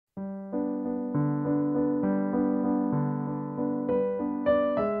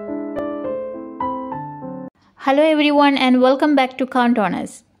Hello everyone and welcome back to Count On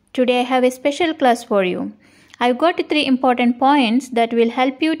Us. Today I have a special class for you. I've got 3 important points that will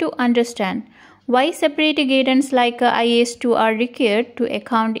help you to understand why separate guidance like IAS 2 are required to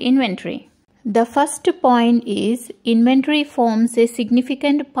account inventory. The first point is inventory forms a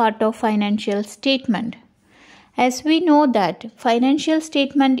significant part of financial statement. As we know that financial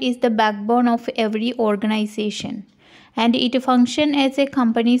statement is the backbone of every organization and it functions as a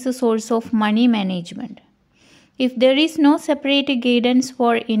company's source of money management. If there is no separate guidance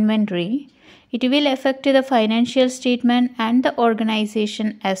for inventory, it will affect the financial statement and the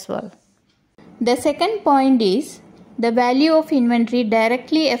organization as well. The second point is the value of inventory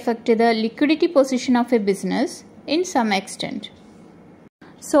directly affects the liquidity position of a business in some extent.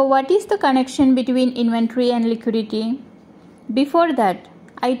 So what is the connection between inventory and liquidity? Before that,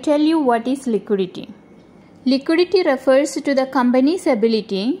 I tell you what is liquidity. Liquidity refers to the company's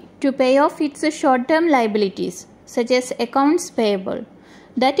ability to pay off its short-term liabilities such as accounts payable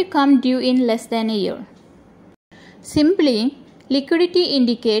that come due in less than a year. Simply, liquidity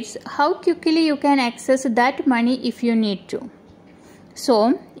indicates how quickly you can access that money if you need to.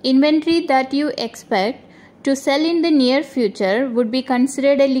 So, inventory that you expect to sell in the near future would be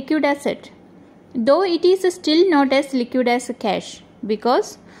considered a liquid asset, though it is still not as liquid as cash,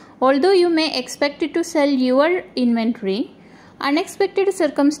 because although you may expect to sell your inventory, unexpected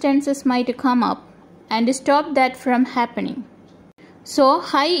circumstances might come up and stop that from happening. So,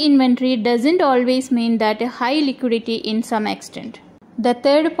 high inventory doesn't always mean that high liquidity in some extent. The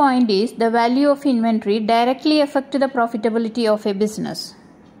third point is the value of inventory directly affects the profitability of a business.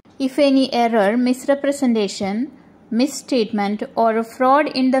 If any error, misrepresentation, misstatement or fraud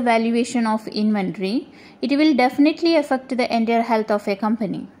in the valuation of inventory, it will definitely affect the entire health of a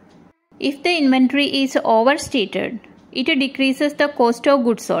company. If the inventory is overstated, it decreases the cost of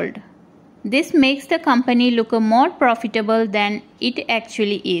goods sold. This makes the company look more profitable than it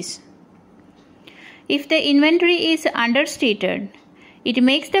actually is. If the inventory is understated, it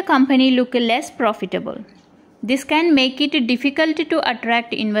makes the company look less profitable. This can make it difficult to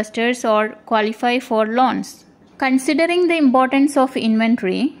attract investors or qualify for loans. Considering the importance of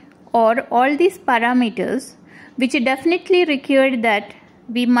inventory or all these parameters, which definitely require that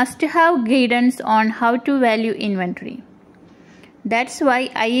we must have guidance on how to value inventory. That's why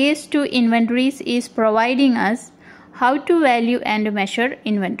IAS 2 Inventories is providing us how to value and measure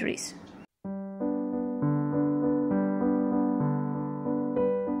inventories.